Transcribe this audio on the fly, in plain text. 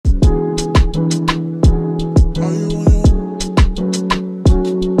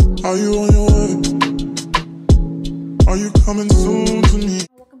Are you on your way? Are you coming soon to me?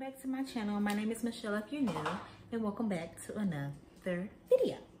 Welcome back to my channel. My name is Michelle if you're new, and welcome back to another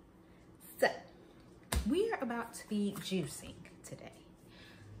video. So, we are about to be juicing today.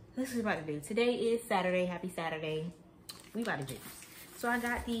 This is what we're about to do. Today is Saturday. Happy Saturday. We about to juice. So I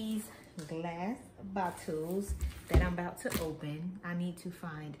got these glass bottles that I'm about to open. I need to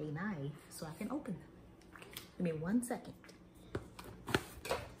find a knife so I can open them. Give me 1 second.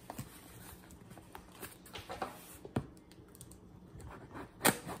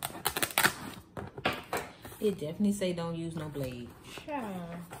 It definitely say don't use no blade.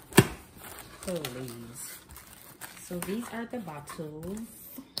 Please. So these are the bottles.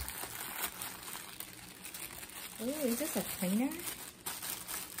 Oh, is this a cleaner?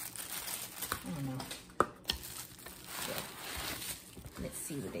 I don't know. Yeah. Let's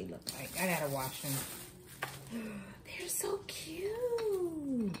see what they look like. I gotta wash them. They're so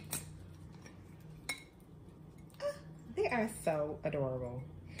cute. They are so adorable.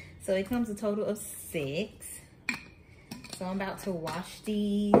 So it comes a total of 6. So I'm about to wash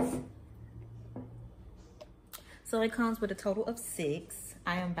these. So it comes with a total of 6.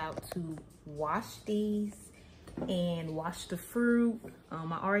 I am about to wash these and wash the fruit. I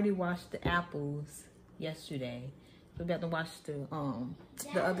already washed the apples yesterday. We're about to wash the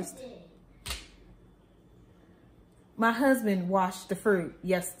others. My husband washed the fruit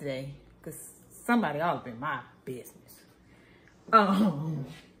yesterday because somebody ought to be my business.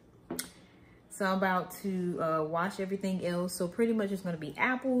 So I'm about to wash everything else. So pretty much it's going to be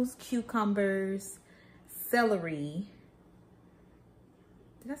apples, cucumbers, celery.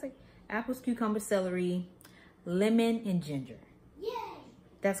 Did I say apples, cucumbers, celery, lemon, and ginger? Yay!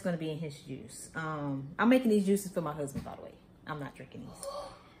 That's going to be in his juice. I'm making these juices for my husband, by the way. I'm not drinking these.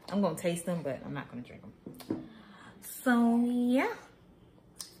 I'm going to taste them, but I'm not going to drink them. So yeah,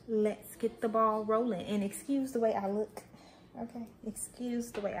 let's get the ball rolling. And excuse the way I look. Okay, excuse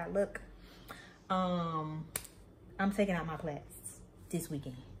the way I look. I'm taking out my plaits this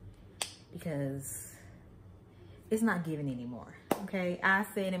weekend because it's not giving anymore. Okay, I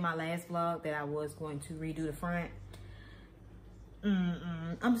said in my last vlog that I was going to redo the front.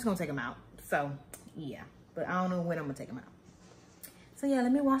 I'm just gonna take them out. So yeah, but I don't know when I'm gonna take them out. So yeah,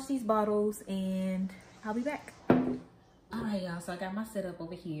 let me wash these bottles and I'll be back. All right, y'all, so I got my setup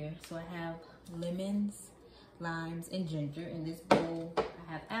over here. So I have lemons, limes, and ginger in this bowl.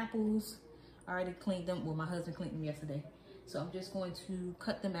 I have apples. I already cleaned them. Well, my husband cleaned them yesterday. So I'm just going to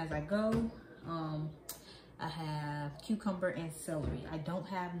cut them as I go. I have cucumber and celery. I don't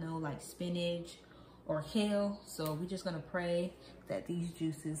have no like spinach or kale. So we're just gonna pray that these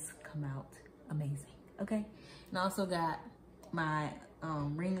juices come out amazing, okay? And I also got my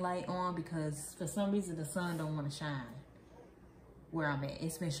ring light on because for some reason the sun don't wanna shine where I'm at.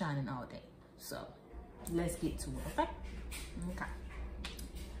 It's been shining all day. So let's get to it, okay? Okay.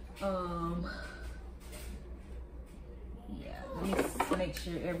 Yeah, let me make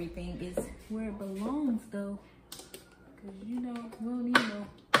sure everything is where it belongs though. Cause you know, we don't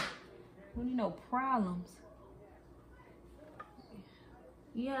need no problems.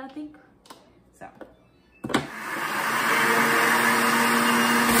 Yeah, I think so.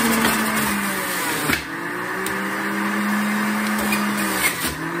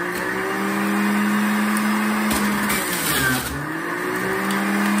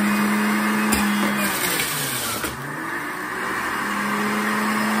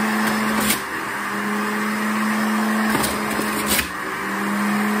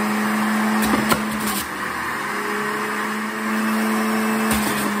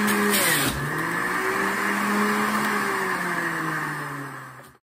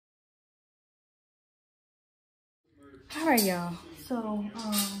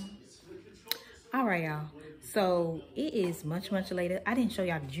 All right, y'all. So it is much later. I didn't show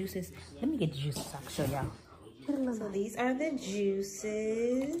y'all the juices. Let me get the juices so I can show y'all. So these are the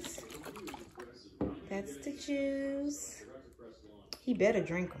juices. That's the juice. He better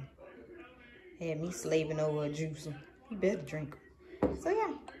drink them. Had me slaving over a juicer. He better drink them. So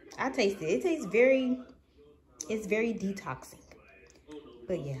yeah, I tasted it. It tastes it's very detoxing.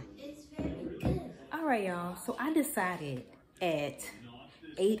 But yeah. It's very good. All right, y'all. So I decided at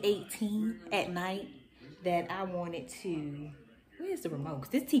 8:18 at night that I wanted to, where's the remote? 'Cause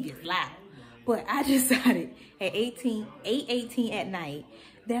this TV is loud. But I decided at 8:18 at night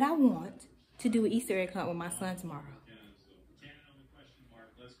that I want to do an Easter egg hunt with my son tomorrow.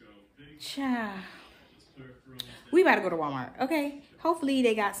 Child. We about to go to Walmart, okay? Hopefully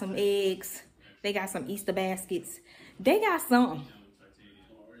they got some eggs. They got some Easter baskets. They got something.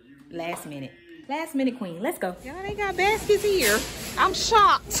 Last minute queen. Let's go. Y'all, they got baskets here. I'm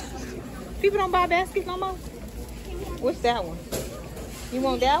shocked. People don't buy baskets no more. What's that one? You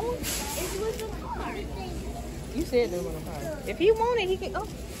want that one? It's with the car. You said there was a car. If he want it, he can. Oh,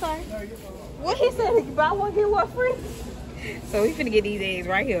 sorry. What he said? If you buy one, get one free. So we finna get these eggs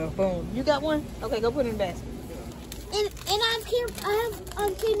right here. Boom. You got one? Okay, go put it in the basket. And I have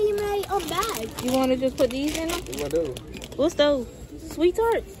candy made a bag. You want to just put these in them? What those? What's those? Sweet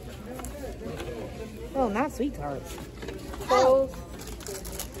tarts? Oh, not sweet tarts. Oh. Those?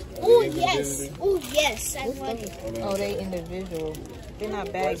 Oh yes. Oh yes. I want it. Oh, they individual. They're not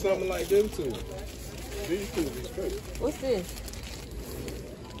Like bags. something like them two. These two be straight. What's this?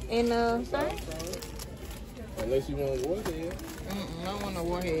 And sorry? Unless you want warhead. I don't want no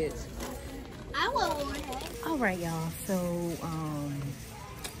warheads. I want one. All right, y'all. So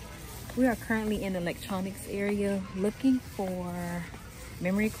we are currently in the electronics area looking for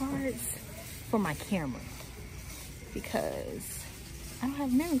memory cards for my camera because I don't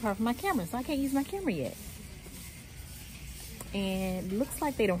have a memory card for my camera, so I can't use my camera yet. And it looks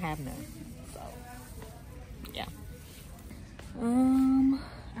like they don't have none. So yeah. I don't.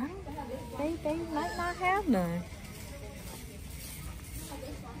 They might not have none.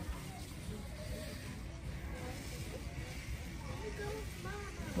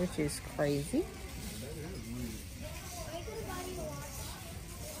 Which is crazy.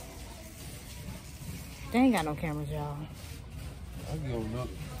 They ain't got no cameras, y'all. I give them up.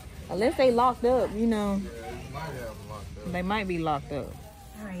 Unless they locked up, you know. Might have them locked up. They might be locked up.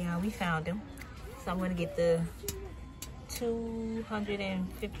 All right, y'all, we found them. So I'm gonna get the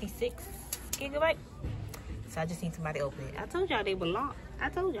 256 gigabyte. So I just need somebody to open it. I told y'all they were locked. I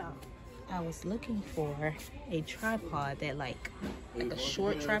told y'all. I was looking for a tripod that like a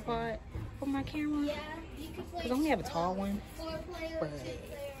short tripod for my camera. Yeah, you can play. Cause I only have a tall one. 4-player, But 2-player,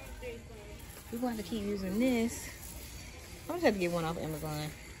 3-player. we're gonna have to keep using this. I'm just have to get one off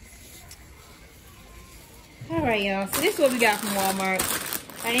Amazon. All right, y'all. So this is what we got from Walmart.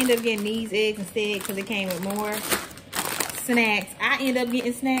 I ended up getting these eggs instead because it came with more snacks. I ended up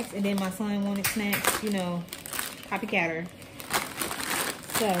getting snacks, and then my son wanted snacks. You know, copycatter.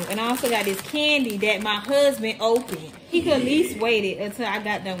 So, and I also got this candy that my husband opened. He could at least waited until I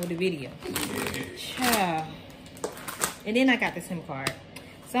got done with the video. Child. And then I got the SIM card.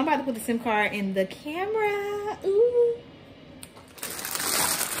 So I'm about to put the SIM card in the camera. Ooh.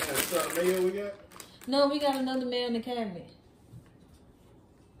 What's up, mayo we got? No, we got another mail in the cabinet.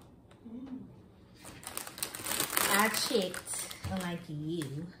 I checked, unlike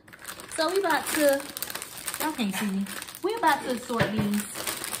you. So we about to, y'all can't see me. We about to sort these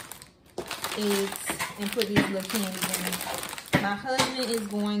eggs and put these little candies in them. My husband is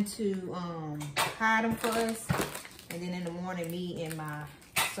going to hide them for us. And then in the morning, me and my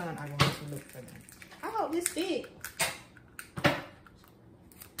son are going to look for them. I hope this fit.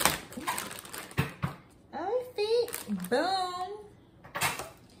 Oh, it fit. Boom.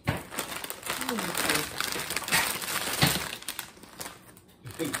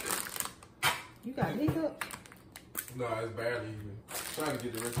 You got hiccup? No, it's barely even. Trying to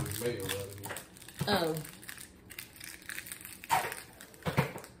get the rest of the mayo out of here. Oh.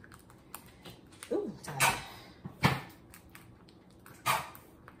 Ooh, tight.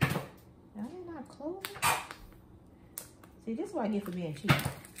 Now they're not closing. See, this is what I get for being cheap.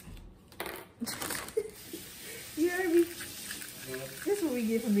 You heard me? Yeah. This is what we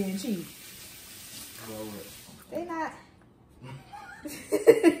get for being cheap. No, what? They not.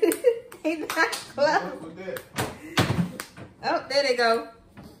 They not closed. What's that? Oh, there they go.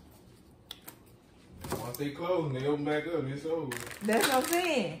 Once they close and they open back up, it's over. That's what I'm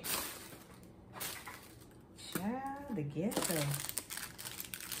saying. Child, the ghetto.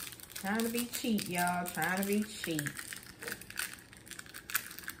 Trying to be cheap, y'all. Trying to be cheap.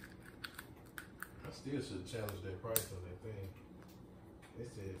 I still should challenge that price on that thing. They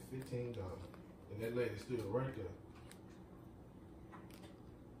said $15. And that lady still right there.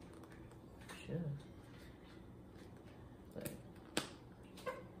 Sure. But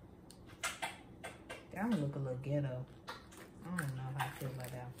that one look a little ghetto. I don't know how I feel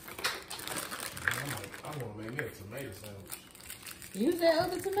about that. And I'm like, I want to make me a tomato sandwich. Use that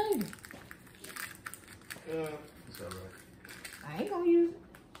other tomato. Yeah, it's alright. I ain't gonna use it.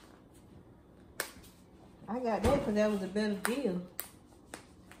 I got that because that was a better deal.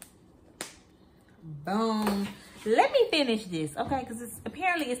 Boom. Let me finish this, okay? Because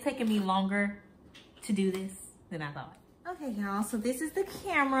apparently it's taking me longer to do this than I thought. Okay, y'all. So this is the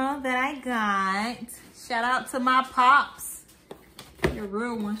camera that I got. Shout out to my pops. The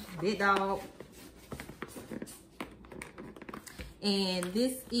real one. Big dog. And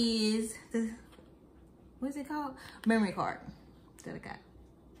this is the, what's it called? Memory card. that I got.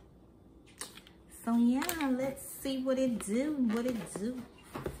 So yeah, let's see what it do,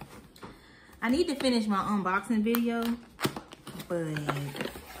 I need to finish my unboxing video, but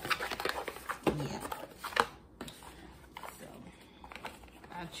yeah. So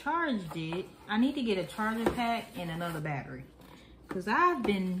I charged it. I need to get a charger pack and another battery. Because I've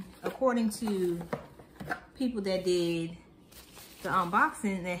been, according to people that did the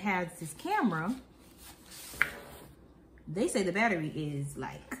unboxing that has this camera, they say the battery is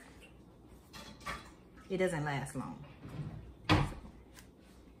like, it doesn't last long.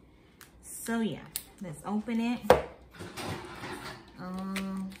 So yeah, let's open it. Let's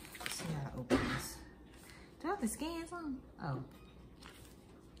see how to open this. Do I have to scan something? Oh.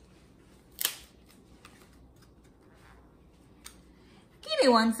 Give me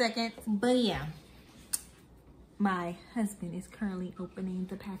 1 second. But yeah, my husband is currently opening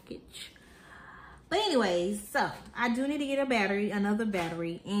the package. But anyways, so I do need to get a battery, another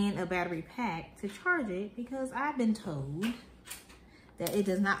battery, and a battery pack to charge it because I've been told that it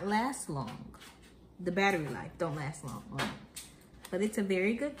does not last long. The battery life don't last long. But it's a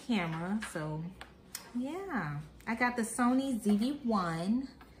very good camera, so yeah. I got the Sony ZV-1.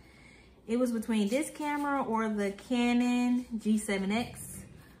 It was between this camera or the Canon G7X,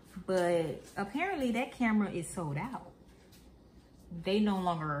 but apparently that camera is sold out. They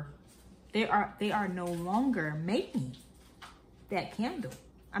are no longer making that candle.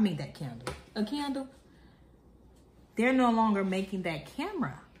 I mean that candle. A candle. They're no longer making that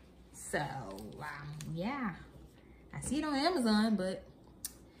camera. So yeah. I see it on Amazon, but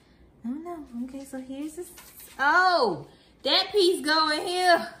I don't know. Okay, so here's this. Oh, that piece going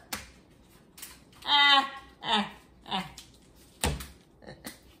here.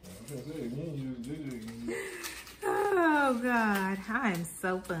 Oh God, I am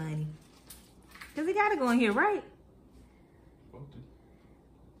so funny. Cause it gotta go in here, right?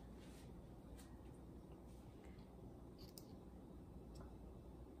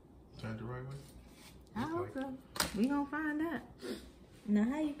 Turn the right way. I hope so. We gonna find out. Now,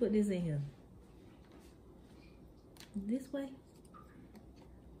 how you put this in here? This way?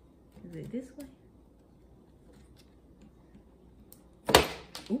 Is it this way?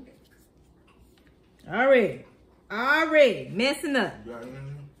 Oop. Already messing up. You got it in there?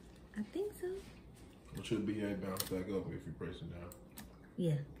 I think so. It should be able to bounce back up if you press it down.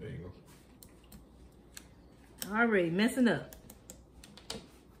 Yeah. There you go. Already messing up.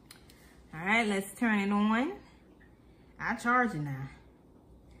 All right, let's turn it on. I charge it now.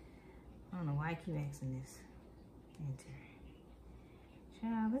 I don't know why I keep asking this. Enter.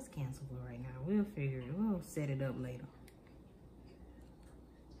 Child, let's cancel it right now. We'll figure it. We'll set it up later.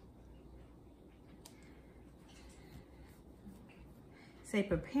 Say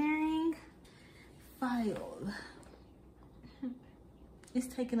preparing file. It's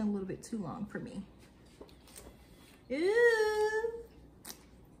taking a little bit too long for me. Ooh.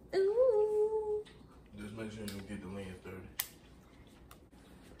 Ooh. Just make sure you don't get the lens dirty.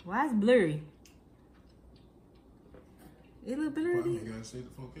 Why is it blurry? It look blurry. You gotta see the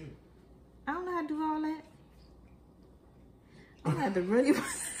 4K. I don't know how to do all that. I'm gonna have to really.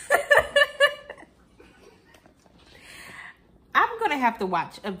 I'm gonna have to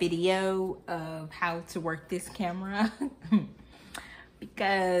watch a video of how to work this camera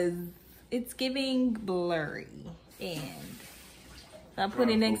because it's giving blurry. And if I put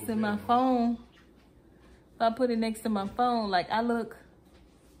it next to my phone, like I look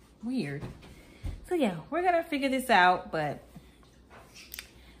weird. So yeah, we're gonna figure this out, but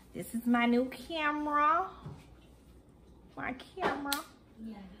this is my new camera. My camera.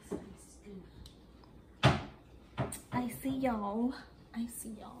 Yeah, this is good. I see y'all.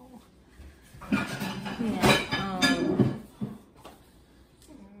 Yeah,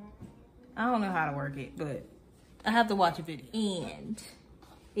 I don't know how to work it, but I have to watch a video. And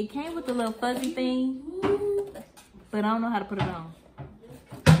it came with a little fuzzy thing, but I don't know how to put it on.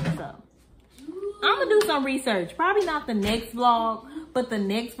 So I'm gonna do some research. Probably not the next vlog, but the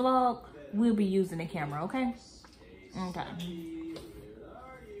next vlog we'll be using the camera, okay? Okay.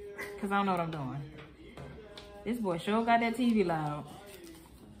 Cause I don't know what I'm doing. This boy sure got that TV loud.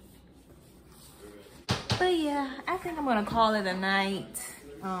 But yeah, I think I'm gonna call it a night.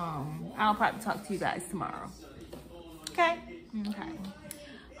 I'll probably talk to you guys tomorrow. Okay? Okay.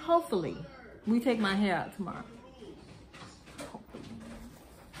 Hopefully, we take my hair out tomorrow. Hopefully.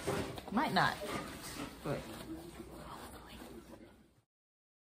 Might not, but hopefully.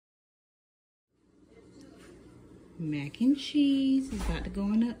 Mac and cheese is about to go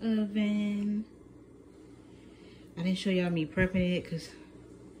in the oven. I didn't show y'all me prepping it because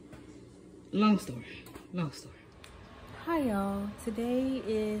long story. Hi y'all, today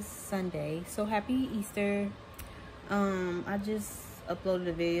is Sunday, so happy Easter. I just uploaded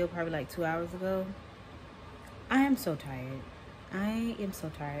a video probably like 2 hours ago. I am so tired. I am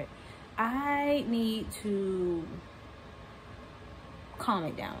so tired. I need to calm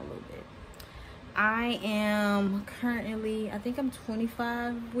it down a little bit. I am currently, I think I'm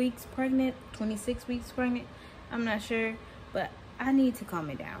 25 weeks pregnant, 26 weeks pregnant. I'm not sure, but I need to calm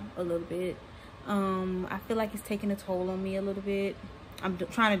it down a little bit. I feel like it's taking a toll on me a little bit. I'm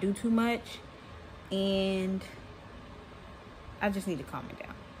trying to do too much, and I just need to calm it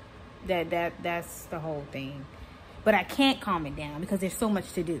down. That's the whole thing. But I can't calm it down because there's so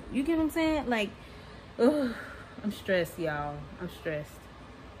much to do. You get what I'm saying? Like, ugh, I'm stressed, y'all. I'm stressed.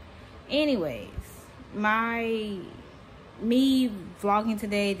 Anyways, me vlogging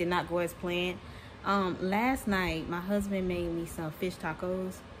today did not go as planned. Last night my husband made me some fish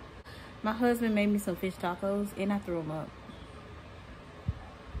tacos. And I threw them up.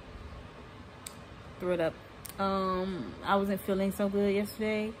 Threw it up. I wasn't feeling so good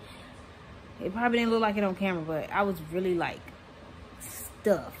yesterday. It probably didn't look like it on camera, but I was really like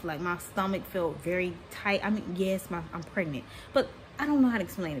stuffed. Like my stomach felt very tight. I mean, yes, I'm pregnant, but I don't know how to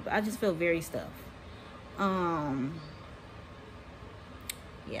explain it, but I just feel very stuffed.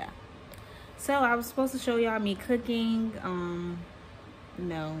 Yeah. So I was supposed to show y'all me cooking.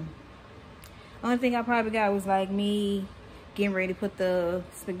 No. Only thing I probably got was like me getting ready to put the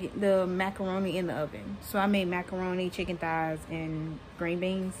macaroni in the oven. So I made macaroni, chicken thighs, and green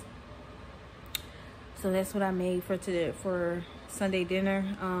beans. So that's what I made for Sunday dinner.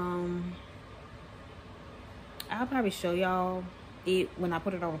 I'll probably show y'all it when I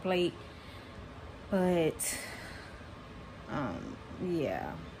put it on a plate. But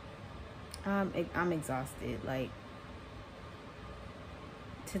yeah. I'm exhausted. Like,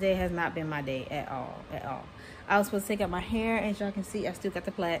 today has not been my day at all. I was supposed to take out my hair, and as y'all can see, I still got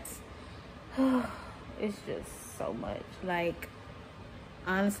the plaits. It's just so much. Like,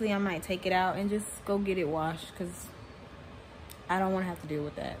 honestly, I might take it out and just go get it washed, because I don't want to have to deal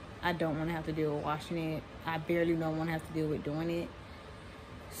with that. I don't want to have to deal with washing it. I barely don't want to have to deal with doing it.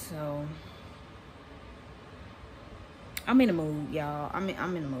 So I'm in a mood, y'all. I'm in a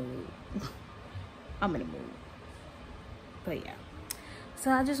mood. I'm in a mood. But yeah. So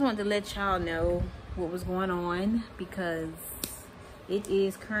I just wanted to let y'all know what was going on, because it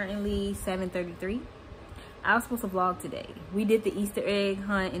is currently 7:33. I was supposed to vlog today. We did the Easter egg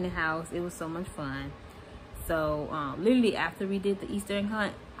hunt in the house. It was so much fun. So literally after we did the Easter egg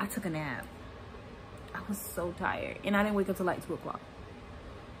hunt, I took a nap. I was so tired, and I didn't wake up till like 2 o'clock.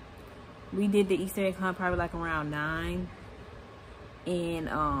 We did the Easter egg hunt probably like around 9, and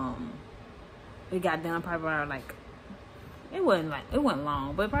we got done probably around like, it wasn't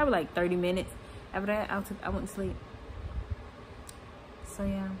long, but probably like 30 minutes. After that, I went to sleep. So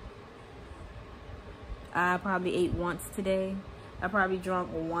yeah, I probably ate once today. I probably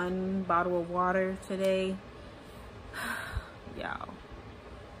drank 1 bottle of water today. Y'all,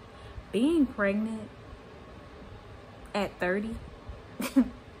 being pregnant at 30,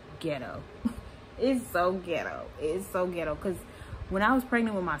 ghetto. It's so ghetto. It's so ghetto. Because when I was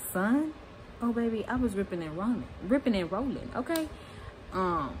pregnant with my son, oh baby, I was ripping and rolling. Okay.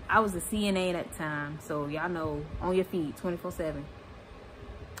 I was a CNA at the time, so y'all know, on your feet 24/7.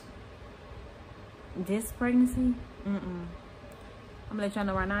 This pregnancy, I'm gonna let y'all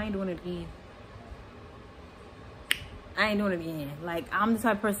know right now, I ain't doing it again. I ain't doing it again. Like, I'm the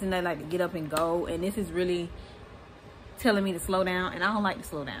type of person that like to get up and go, and this is really telling me to slow down, and I don't like to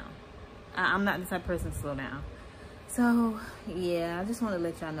slow down. I'm not the type of person to slow down. So yeah, I just want to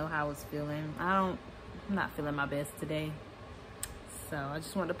let y'all know how I was feeling. I'm not feeling my best today, so I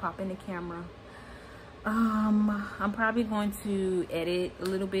just wanted to pop in the camera. I'm probably going to edit a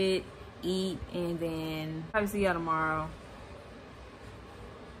little bit, eat, and then probably see y'all tomorrow.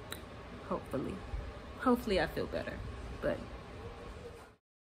 Hopefully I feel better. But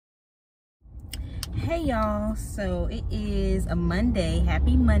hey y'all, so it is a Monday.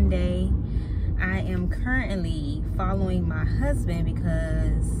 Happy Monday. I am currently following my husband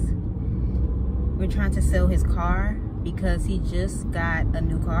because we're trying to sell his car, because he just got a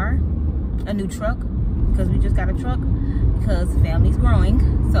new truck, because we just got a truck because family's growing.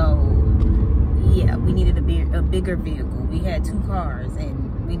 So yeah, we needed a bigger vehicle. We had 2 cars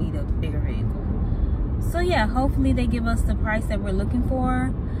and we need a bigger vehicle. So yeah, hopefully they give us the price that we're looking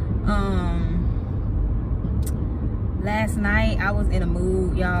for. Last night I was in a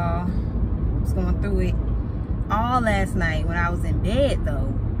mood, y'all. I was going through it all last night. When I was in bed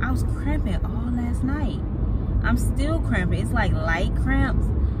though, I was cramping all last night. I'm still cramping. It's like light cramps,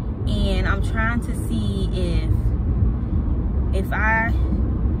 and I'm trying to see if if I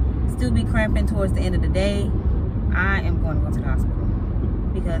still be cramping towards the end of the day, I am going to go to the hospital,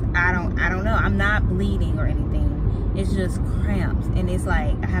 because I don't know. I'm not bleeding or anything. It's just cramps, and it's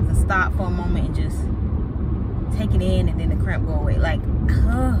like I have to stop for a moment and just take it in, and then the cramp go away. Like, when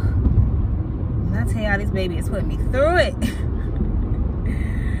I tell y'all, this baby is putting me through it.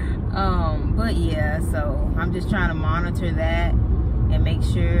 But yeah, so I'm just trying to monitor that and make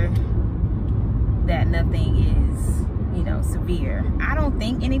sure that nothing is, you know, severe. I don't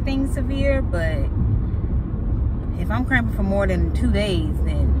think anything's severe, but if I'm cramping for more than 2 days,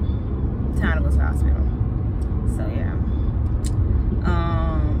 then time to go to the hospital. So yeah,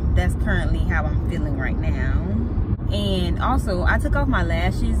 that's currently how I'm feeling right now. And also, I took off my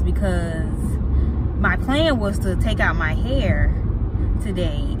lashes because my plan was to take out my hair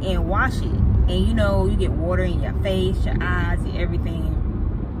today and wash it. And you know, you get water in your face, your eyes, and everything.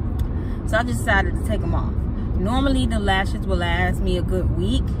 So I just decided to take them off. Normally the lashes will last me a good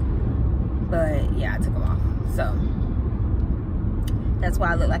week, but yeah, I took them off. So that's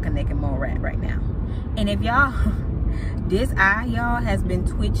why I look like a naked mole rat right now. And if y'all, this eye, y'all, has been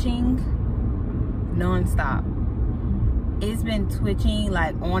twitching non-stop. It's been twitching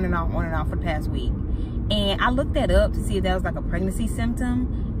like on and off for the past week. And I looked that up to see if that was like a pregnancy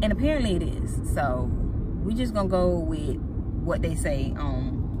symptom, and apparently it is. So we just gonna go with what they say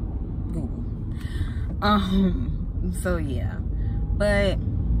on Google. So yeah, but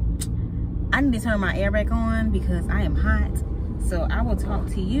I need to turn my air back on because I am hot. So I will talk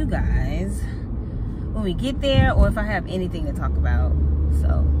to you guys when we get there, or if I have anything to talk about.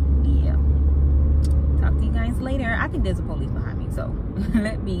 So yeah, talk to you guys later. I think there's a police behind me, so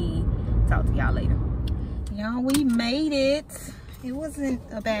let me talk to y'all later. Y'all, we made it. It wasn't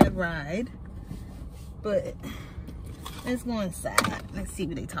a bad ride, but let's go inside. Let's see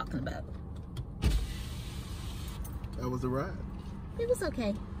what they're talking about. That was the ride. It was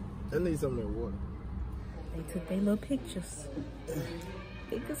okay. I need some of that water. They took their little pictures.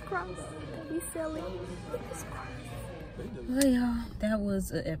 Fingers crossed that we sell it. Fingers crossed. Well, y'all, that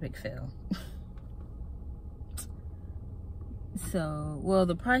was an epic fail. So, well,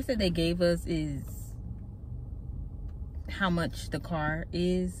 the price that they gave us is how much the car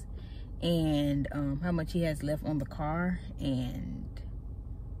is, and how much he has left on the car. And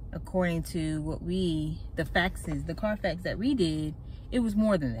according to what the car facts that we did, it was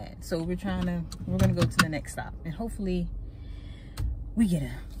more than that. So we're gonna go to the next stop, and hopefully we get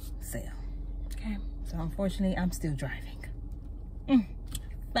a sale. Okay, so unfortunately I'm still driving.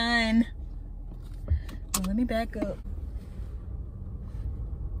 Fun. Well, let me back up.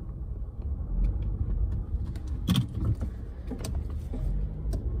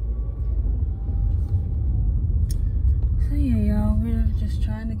 So yeah, y'all, we're just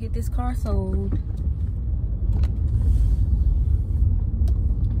trying to get this car sold.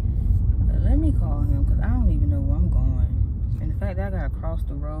 But let me call him, because I don't even know where I'm going. And the fact that I gotta cross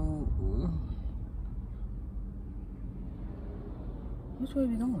the road. Ugh. Which way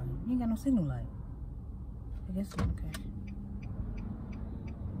we going? You ain't got no signal light. I guess it's okay.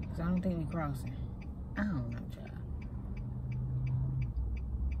 Because I don't think we crossing. I don't know, child.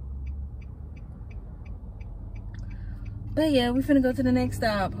 But yeah, we're finna go to the next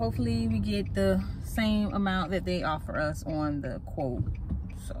stop. Hopefully we get the same amount that they offer us on the quote.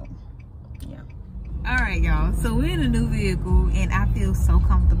 So yeah. All right, y'all, so we're in a new vehicle and I feel so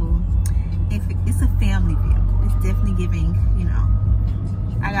comfortable. It's a family vehicle. It's definitely giving, you know,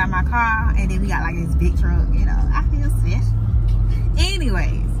 I got my car and then we got like this big truck, you know, I feel special.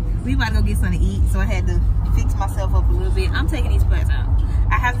 Anyways, we about to go get something to eat, so I had to fix myself up a little bit. I'm taking these sweats out.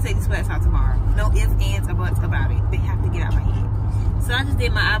 I have to take the sweats out tomorrow. No ifs, ands, or buts about it. They have to get out my head. So I just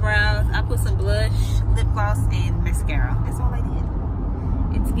did my eyebrows. I put some blush, lip gloss, and mascara. That's all I did.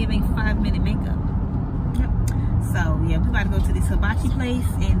 It's giving 5-minute makeup. Yep. So yeah, we about to go to this hibachi place,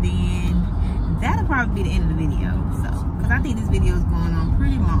 and then that'll probably be the end of the video. So, because I think this video is going on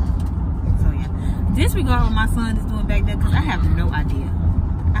pretty long. So yeah, disregard what my son is doing back there, because I have no idea.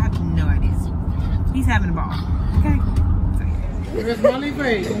 I have no idea. He's having a ball. Okay. So yeah. Where's Molly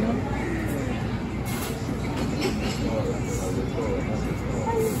face?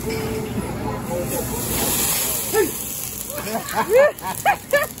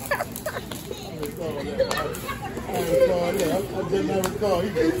 I did not recall. He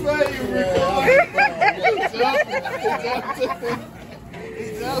said you recall.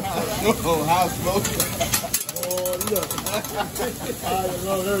 Oh, house smoke. Oh, look. I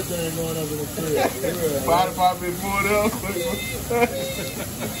love everything going up in the crib. Fire department pulled up.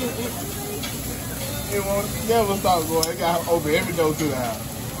 It won't never stop going. It got open every door to the house.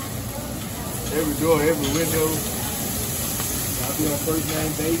 Every door, every window. I'll be on first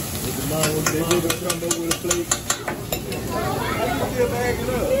name base. With the mom, they will come over with a plate. Still bagging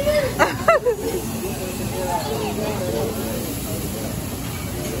up.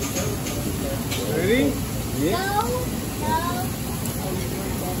 Ready? Yeah.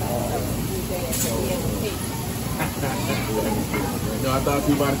 No, I thought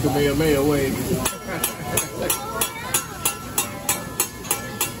you might have Kamehameha waved.